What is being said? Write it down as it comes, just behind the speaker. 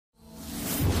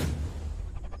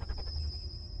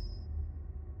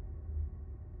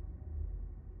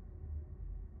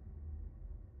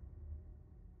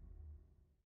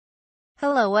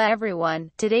Hello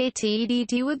everyone, today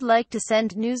TDT would like to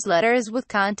send newsletters with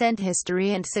content,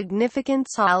 history and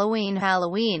significance.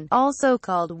 Halloween, also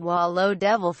called Hoa Lo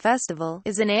Devil Festival,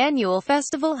 is an annual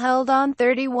festival held on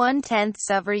 31/10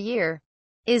 every year.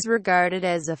 Is regarded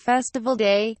as a festival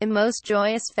day, the most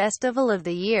joyous festival of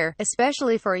the year,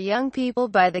 especially for young people.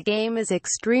 By the game is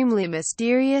extremely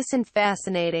mysterious and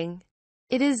fascinating.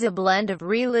 It is a blend of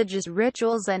religious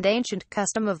rituals and ancient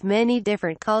custom of many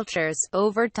different cultures.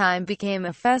 Over time became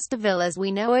a festival as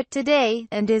we know it today,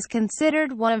 and is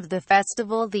considered one of the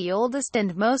the oldest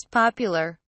and most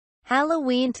popular.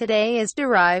 Halloween today is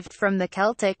derived from the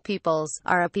Celtic peoples.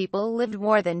 Our people lived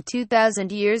more than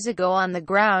 2,000 years ago on the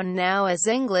ground now as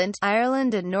England,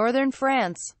 Ireland and northern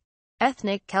France.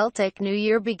 Ethnic Celtic New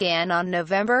Year began on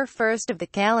November 1st of the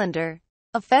calendar.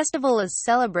 A festival is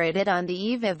celebrated on the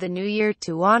eve of the New Year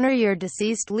to honor your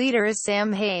deceased leaders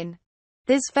Samhain.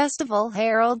 This festival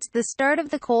heralds the start of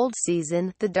the cold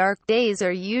season. The dark days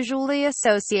are usually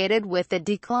associated with the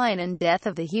decline and death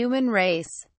of the human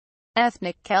race.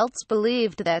 Ethnic Celts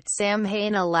believed that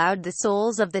Samhain allowed the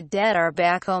souls of the dead are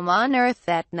back home on earth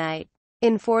that night.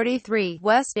 In 43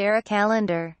 West Era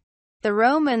calendar, the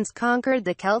Romans conquered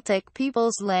the Celtic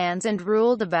peoples' lands and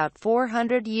ruled about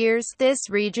 400 years. This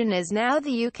region is now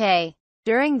the UK.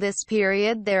 During this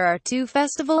period there are two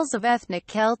festivals of ethnic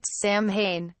Celts.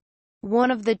 Samhain,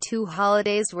 one of the two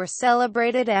holidays, were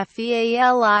celebrated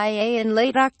Falia in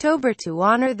late October to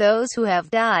honor those who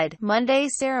have died. Monday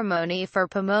ceremony for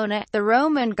Pomona, the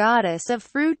Roman goddess of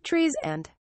fruit trees, and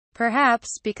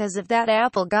perhaps because of that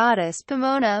apple goddess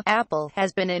Pomona, apple,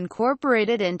 has been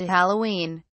incorporated into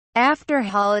Halloween. After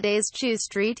holidays, Chew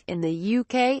Street, in the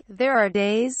UK, there are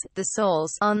days, the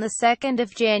Souls, on the 2nd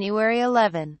of January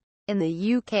 11. In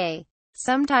the UK,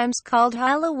 sometimes called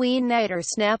Halloween night or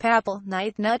Snap Apple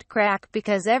night, nutcrack,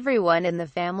 because everyone in the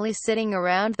family sitting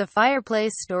around the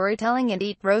fireplace storytelling and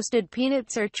eat roasted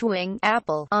peanuts or chewing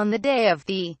apple. On the day of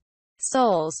the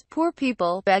Souls, poor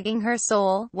people begging her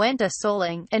soul went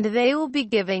a-souling, and they will be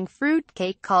giving fruit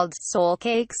cake called soul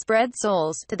cakes, bread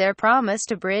souls, to their promise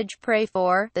to bridge pray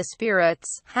for the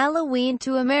spirits. Halloween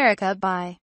to America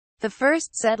by the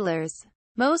first settlers,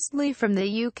 mostly from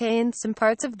the UK and some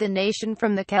parts of the nation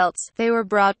from the Celts. They were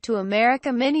brought to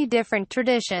America many different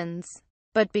traditions,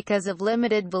 but because of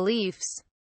limited beliefs,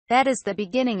 that is the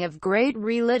beginning of great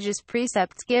religious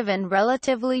precepts given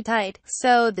relatively tight,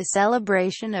 so the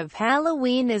celebration of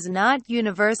Halloween is not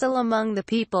universal among the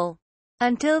people.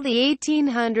 Until the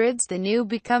 1800s the new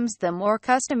becomes the more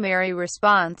customary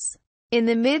response. In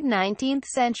the mid-19th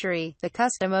century, the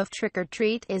custom of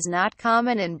trick-or-treat is not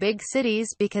common in big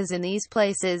cities because in these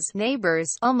places,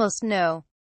 neighbors almost know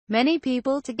many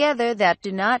people together that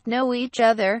do not know each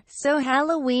other, so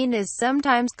Halloween is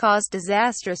sometimes cause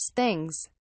disastrous things.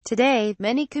 Today,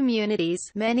 many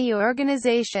communities, many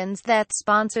organizations that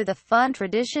sponsor the fun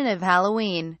tradition of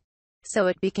Halloween. So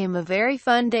it became a very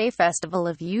fun day, festival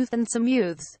of youth and some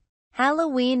youths.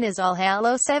 Halloween is All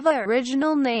Hallows Eve,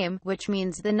 original name, which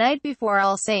means the night before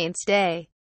All Saints' Day.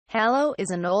 Hallow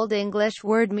is an Old English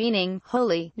word meaning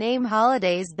holy. Name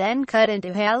holidays then cut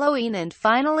into Halloween and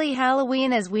finally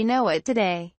Halloween as we know it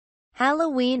today.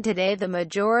 Halloween today, the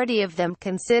majority of them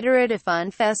consider it a fun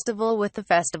festival with the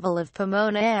Festival of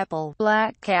Pomona Apple,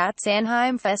 Black Cat,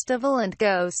 Samhain Festival and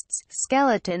ghosts,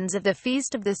 skeletons of the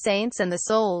Feast of the Saints and the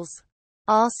Souls,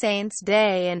 All Saints'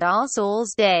 Day and All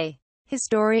Souls' Day.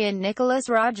 Historian Nicholas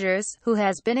Rogers, who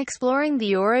has been exploring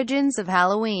the origins of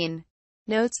Halloween,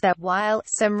 notes that while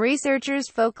some researchers'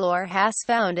 folklore has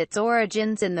found its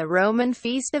origins in the Roman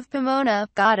feast of Pomona,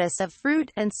 goddess of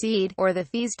fruit and seed, or the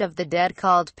feast of the dead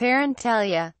called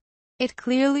Parentalia, it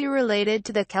clearly related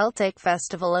to the Celtic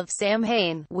festival of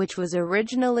Samhain, which was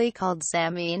originally called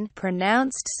Samhain,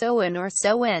 pronounced Samhain or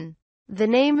Samhain. The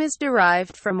name is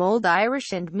derived from Old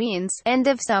Irish and means end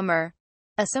of summer.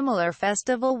 A similar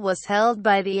festival was held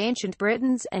by the ancient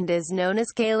Britons and is known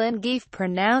as Calan Geef,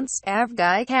 pronounced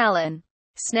Avgai Callan.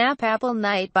 Snap Apple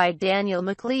Night by Daniel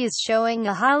MacLeese, showing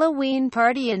a Halloween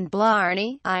party in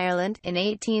Blarney, Ireland, in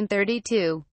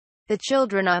 1832. The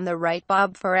children on the right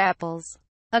bob for apples.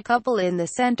 A couple in the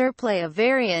center play a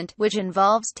variant, which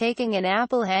involves taking an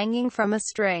apple hanging from a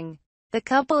string. The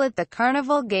couple at the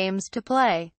carnival games to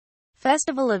play.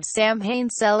 Festival of Samhain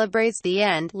celebrates the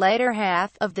end, lighter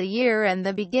half, of the year and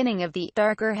the beginning of the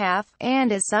darker half,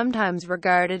 and is sometimes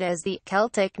regarded as the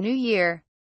Celtic New Year.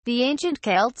 The ancient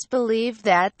Celts believed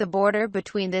that the border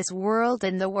between this world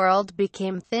and the world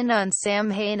became thin on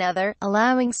Samhain,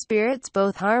 allowing spirits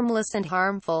both harmless and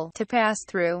harmful to pass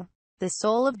through the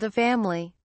soul of the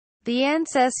family. The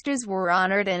ancestors were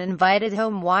honored and invited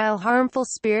home while harmful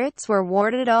spirits were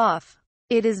warded off.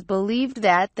 It is believed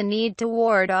that the need to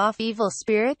ward off evil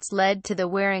spirits led to the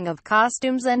wearing of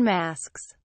costumes and masks.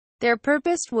 Their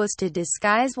purpose was to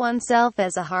disguise oneself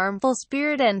as a harmful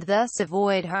spirit and thus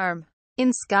avoid harm.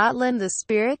 In Scotland, the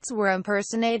spirits were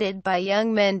impersonated by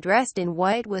young men dressed in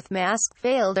white with masked,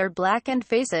 veiled or blackened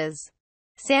faces.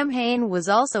 Samhain was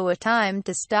also a time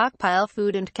to stockpile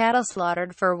food and cattle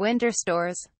slaughtered for winter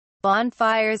stores.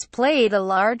 Bonfires played a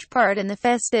large part in the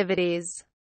festivities.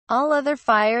 All other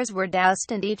fires were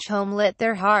doused and each home lit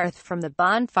their hearth from the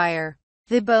bonfire.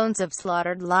 The bones of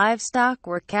slaughtered livestock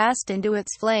were cast into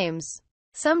its flames.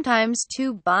 Sometimes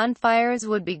two bonfires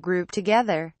would be grouped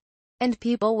together, and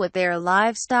people with their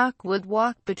livestock would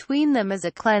walk between them as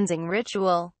a cleansing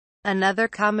ritual. Another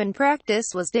common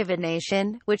practice was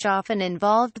divination, which often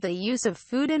involved the use of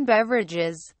food and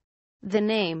beverages. The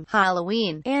name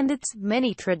Halloween, and its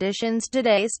many traditions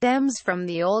today, stems from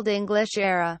the Old English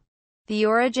era. The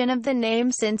origin of the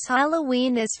name, since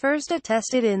Halloween is first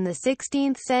attested in the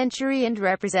 16th century and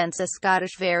represents a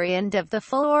Scottish variant of the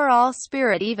Full or All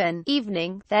Spirit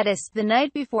evening, that is, the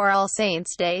night before All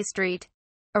Saints' Day Street.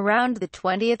 Around the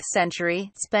 20th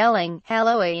century, spelling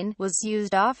Halloween was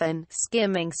used often,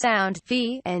 skimming sound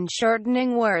v and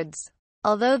shortening words.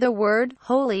 Although the word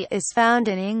holy is found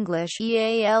in English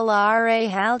EALRA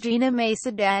Halgina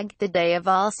Masadag, the Day of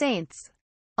All Saints.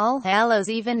 All Hallows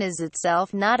Even is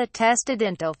itself not attested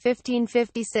until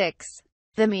 1556.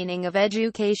 The meaning of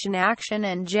education, action,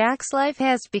 and Jack's life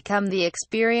has become the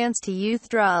experience to youth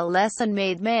draw a lesson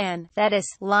made man, that is,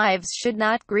 lives should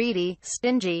not greedy,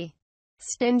 stingy.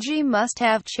 Stingy must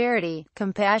have charity,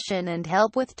 compassion and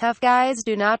help with tough guys.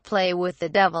 Do not play with the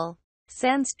devil.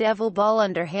 Sense devil ball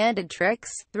underhanded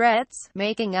tricks, threats,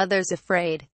 making others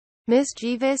afraid.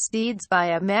 Mischievous deeds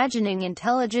by imagining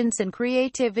intelligence and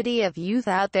creativity of youth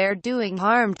out there doing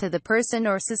harm to the person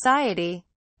or society.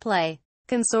 Play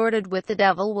consorted with the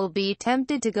devil will be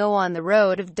tempted to go on the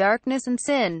road of darkness and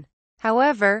sin.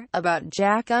 However, about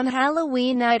Jack on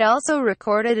Halloween night also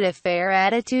recorded a fair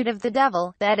attitude of the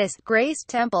devil, that is, grace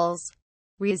temples,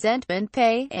 resentment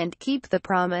pay, and keep the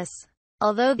promise.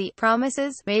 Although the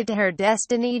promises made to her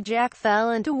destiny, Jack fell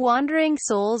into wandering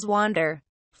souls wander.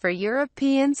 For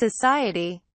European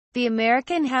society, the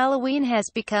American Halloween has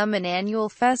become an annual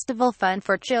festival fun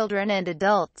for children and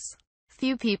adults.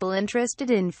 Few people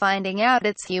interested in finding out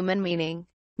its human meaning.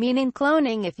 Meaning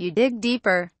cloning. If you dig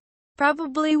deeper,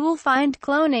 probably will find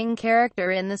cloning character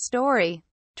in the story.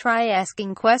 Try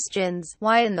asking questions,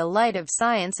 why in the light of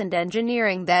science and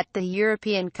engineering that the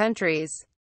European countries,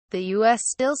 the US,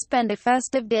 still spend a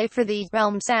festive day for the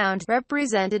realm sound,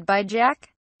 represented by Jack.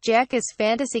 Jack is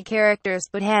fantasy characters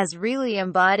but has really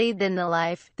embodied in the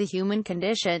life, the human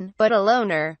condition, but a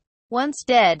loner. Once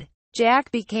dead, Jack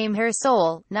became her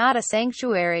soul, not a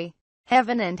sanctuary.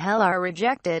 Heaven and hell are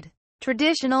rejected.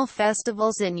 Traditional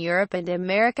festivals in Europe and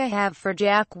America have for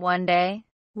Jack one day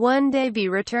be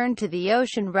returned to the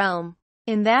ocean realm.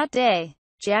 In that day,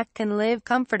 Jack can live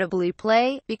comfortably,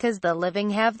 play, because the living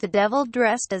have the devil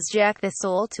dressed as Jack the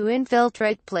soul to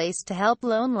infiltrate place to help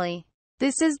lonely.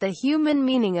 This is the human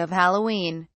meaning of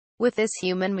Halloween. With this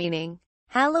human meaning,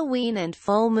 Halloween and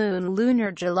full moon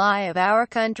lunar July of our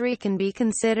country can be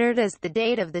considered as the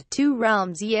date of the two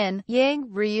realms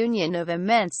yin-yang reunion of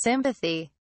immense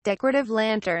sympathy. Decorative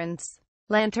lanterns.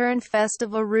 Lantern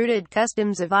festival rooted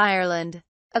customs of Ireland.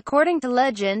 According to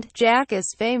legend, Jack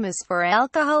is famous for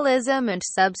alcoholism and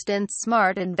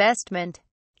substance-smart investment.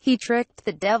 He tricked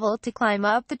the devil to climb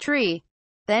up the tree,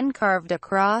 then carved a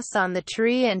cross on the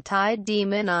tree and tied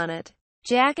demon on it.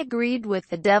 Jack agreed with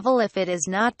the devil, if it is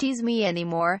not tease me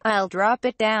anymore, I'll drop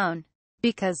it down.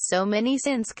 Because so many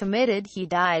sins committed, he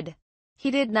died.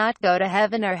 He did not go to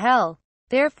heaven or hell.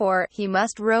 Therefore, he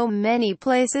must roam many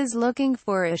places looking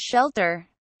for a shelter.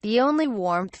 The only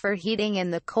warmth for heating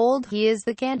in the cold he is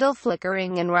the candle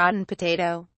flickering and rotten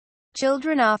potato.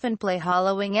 Children often play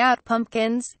hollowing out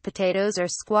pumpkins, potatoes or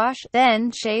squash,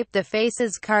 then shape the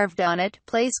faces carved on it,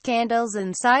 place candles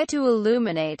inside to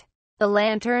illuminate. The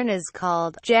lantern is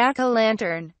called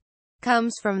Jack-o'-lantern.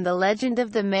 Comes from the legend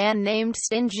of the man named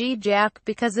Stingy Jack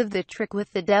because of the trick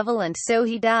with the devil, and so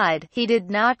he died. He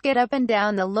did not get up and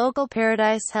down the local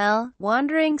paradise hell,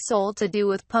 wandering soul to do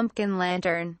with pumpkin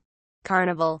lantern.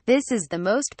 Carnival. This is the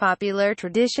most popular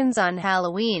traditions on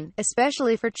Halloween,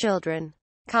 especially for children.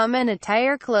 Common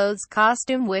attire, clothes,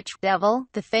 costume, witch, devil,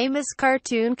 the famous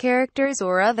cartoon characters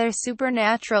or other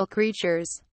supernatural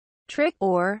creatures. Trick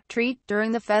or treat.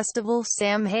 During the festival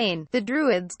Samhain, the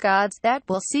Druids, gods that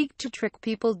will seek to trick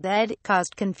people dead,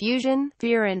 caused confusion,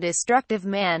 fear and destructive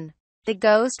man. The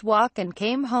ghost walk and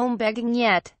came home begging,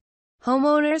 yet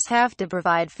homeowners have to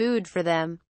provide food for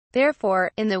them.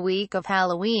 Therefore, in the week of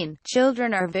Halloween,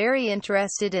 children are very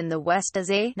interested in the West as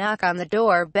a knock on the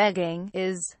door begging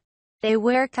is. They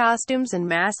wear costumes and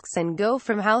masks and go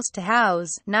from house to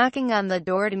house, knocking on the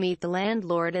door to meet the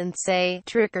landlord and say,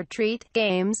 trick or treat.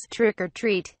 Games, trick or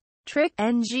treat. Trick,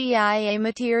 NGIA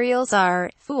materials are,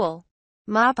 fool,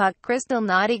 Mapak crystal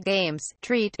naughty games,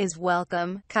 treat is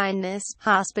welcome, kindness,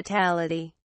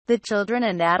 hospitality. The children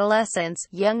and adolescents,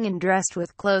 young and dressed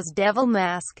with clothes devil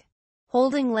mask,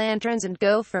 holding lanterns and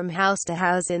go from house to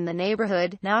house in the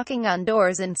neighborhood, knocking on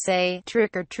doors and say,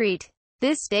 trick or treat.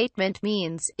 This statement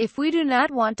means, if we do not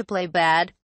want to play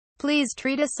bad, please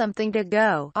treat us something to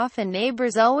go. Often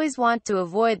neighbors always want to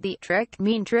avoid the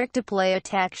mean trick to play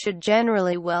attack should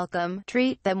generally welcome,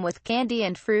 treat them with candy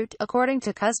and fruit, according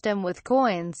to custom with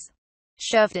coins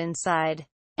shoved inside.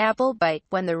 Apple bite.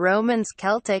 When the Romans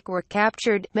Celtic were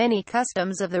captured, many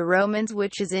customs of the Romans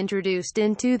which is introduced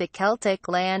into the Celtic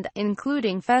land,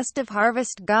 including festive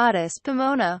harvest goddess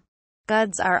Pomona.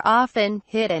 Gods are often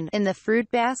hidden in the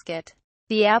fruit basket.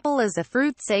 The apple is a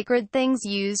fruit sacred things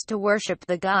used to worship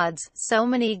the gods, so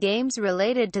many games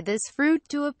related to this fruit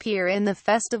to appear in the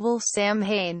festival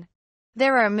Samhain.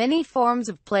 There are many forms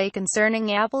of play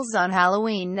concerning apples on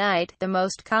Halloween night. The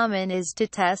most common is to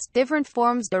test different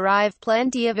forms. Derive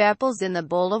plenty of apples in the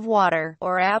bowl of water,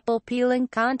 or apple peeling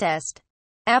contest.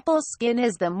 Apple skin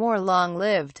is the more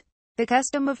long-lived. The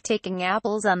custom of taking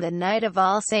apples on the night of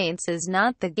All Saints is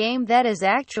not the game, that is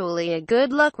actually a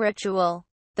good luck ritual.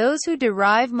 Those who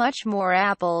derive much more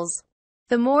apples,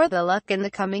 the more the luck in the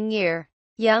coming year.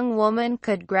 Young woman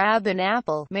could grab an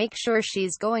apple, make sure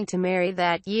she's going to marry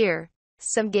that year.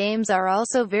 Some games are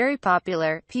also very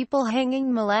popular. People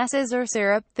hanging molasses or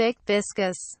syrup, thick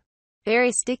biscuits,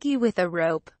 very sticky with a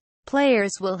rope.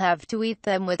 Players will have to eat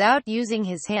them without using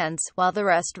his hands, while the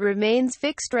rest remains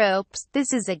fixed ropes.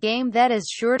 This is a game that is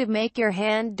sure to make your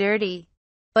hand dirty,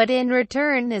 but in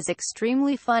return is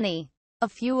extremely funny. A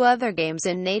few other games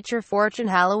in nature. Fortune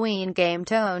Halloween game.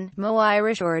 Tone, Mo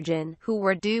Irish origin, who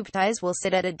were duped eyes will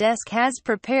sit at a desk has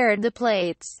prepared the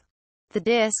plates. The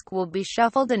disc will be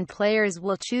shuffled and players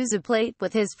will choose a plate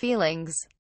with his feelings.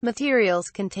 Materials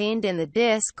contained in the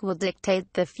disc will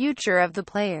dictate the future of the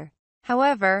player.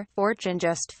 However, fortune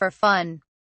just for fun.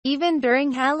 Even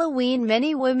during Halloween,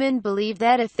 many women believe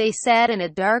that if they sat in a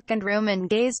darkened room and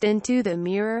gazed into the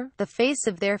mirror, the face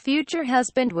of their future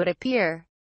husband would appear.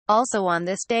 Also on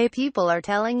this day, people are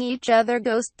telling each other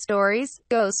ghost stories,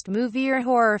 ghost movie or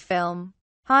horror film,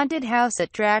 haunted house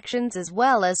attractions, as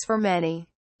well as for many.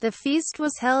 The feast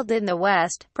was held in the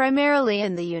West, primarily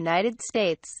in the United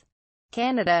States,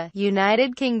 Canada,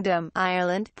 United Kingdom,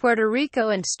 Ireland, Puerto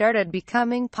Rico, and started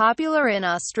becoming popular in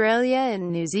Australia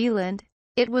and New Zealand.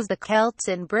 It was the Celts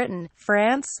in Britain,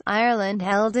 France, Ireland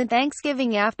held in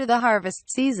Thanksgiving after the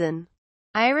harvest season.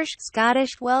 Irish,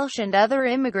 Scottish, Welsh and other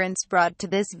immigrants brought to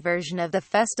this version of the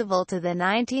festival to the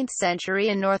 19th century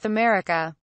in North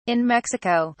America. In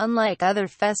Mexico, unlike other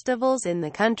festivals in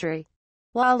the country,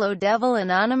 Hoa Lo Devil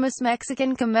anonymous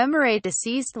Mexican commemorate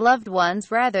deceased loved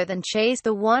ones rather than chase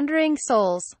the wandering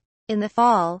souls. In the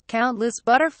fall, countless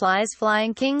butterflies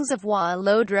flying kings of Hoa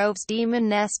Lo droves demon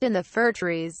nest in the fir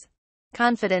trees.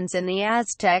 Confidence in the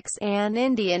Aztecs, an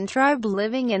Indian tribe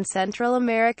living in Central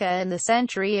America in the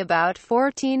century about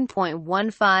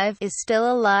 14.15, is still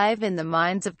alive in the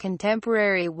minds of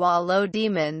contemporary Hoa Lo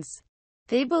demons.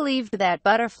 They believed that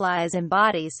butterflies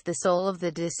embodies the soul of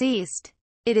the deceased.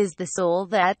 It is the soul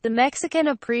that the Mexican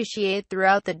appreciate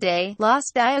throughout the day, Los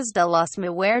Dias de los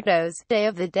Muertos, Day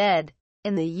of the Dead.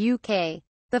 In the UK,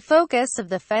 the focus of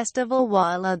the festival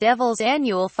Hoa Lo Devil's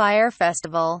annual fire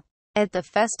festival. At the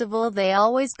festival they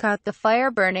always caught the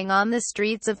fire burning on the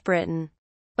streets of Britain.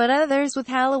 But others with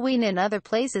Halloween in other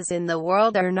places in the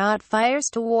world are not fires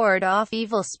to ward off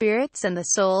evil spirits and the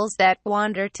souls that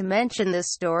wander. To mention the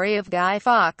story of Guy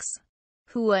Fawkes,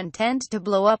 who intended to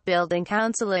blow up building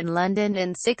council in London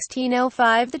in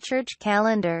 1605. The church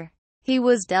calendar. He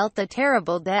was dealt a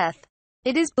terrible death.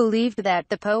 It is believed that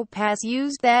the Pope has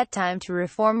used that time to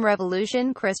reform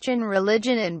revolution Christian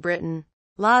religion in Britain.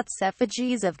 Lots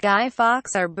effigies of Guy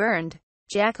Fawkes are burned.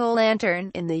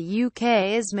 Jack-o'-lantern in the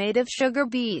UK is made of sugar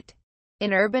beet.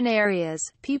 In urban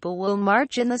areas, people will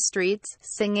march in the streets,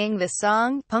 singing the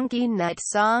song, Punky Night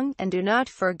Song, and do not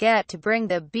forget to bring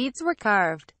the beets were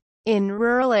carved. In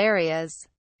rural areas,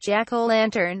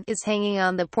 Jack-o'-lantern is hanging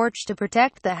on the porch to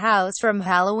protect the house from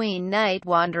Halloween night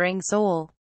wandering soul.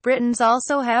 Britons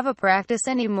also have a practice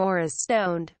anymore as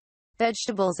stoned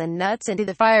vegetables and nuts into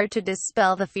the fire to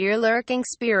dispel the fear-lurking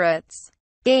spirits.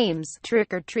 Games,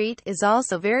 trick or treat, is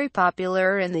also very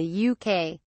popular in the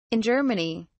UK. In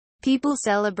Germany, People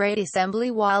celebrate assembly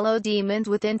Hoa Lo demons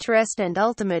with interest and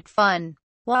ultimate fun.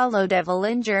 Hoa Lo Devil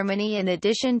in Germany. In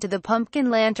addition to the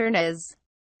pumpkin lantern, as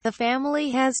the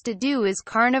family has to do is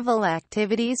carnival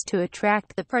activities to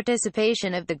attract the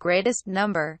participation of the greatest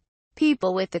number.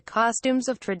 People with the costumes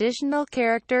of traditional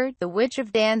character, the witch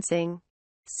of dancing,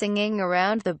 singing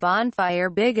around the bonfire.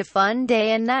 Big a fun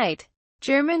day and night.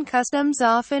 German customs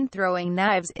often throwing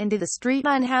knives into the street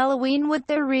on Halloween with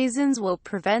their reasons will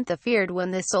prevent the feared when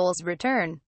the souls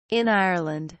return. In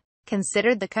Ireland,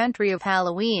 considered the country of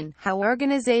Halloween, how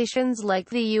organizations like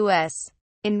the U.S.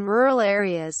 in rural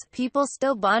areas, people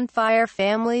still bonfire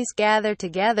families gather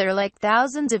together like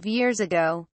thousands of years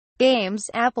ago. Games,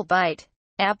 apple bite.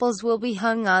 Apples will be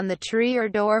hung on the tree or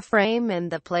door frame and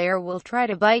the player will try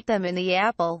to bite them in the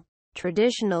apple.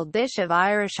 Traditional dish of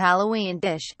Irish Halloween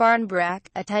dish, barnbrack,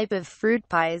 a type of fruit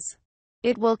pies.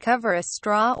 It will cover a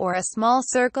straw or a small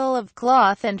circle of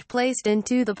cloth and placed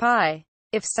into the pie.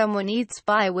 If someone eats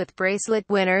pie with bracelet,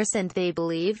 winners and they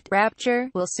believed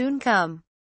rapture will soon come.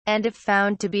 And if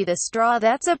found to be the straw,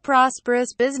 that's a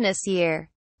prosperous business year.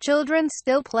 Children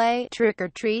still play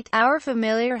trick-or-treat, our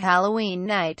familiar Halloween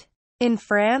night. In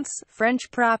France, French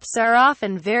props are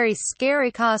often very scary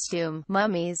costume,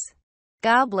 mummies,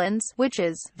 goblins,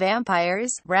 witches,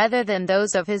 vampires, rather than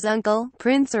those of his uncle,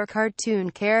 prince or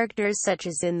cartoon characters such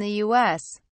as in the U.S.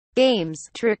 Games,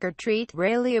 trick-or-treat,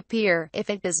 rarely appear, if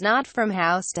it does not from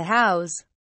house to house,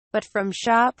 but from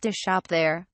shop to shop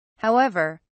there.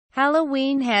 However,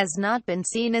 Halloween has not been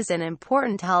seen as an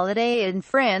important holiday in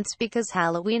France because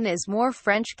Halloween is more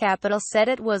French. Capital said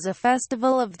it was a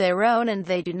festival of their own and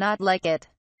they do not like it.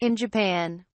 In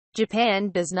Japan,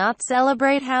 Japan does not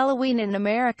celebrate Halloween in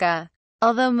America.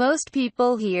 Although most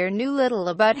people here knew little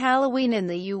about Halloween in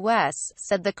the U.S.,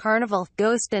 said the carnival,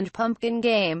 ghost and pumpkin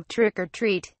game,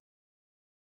 trick-or-treat,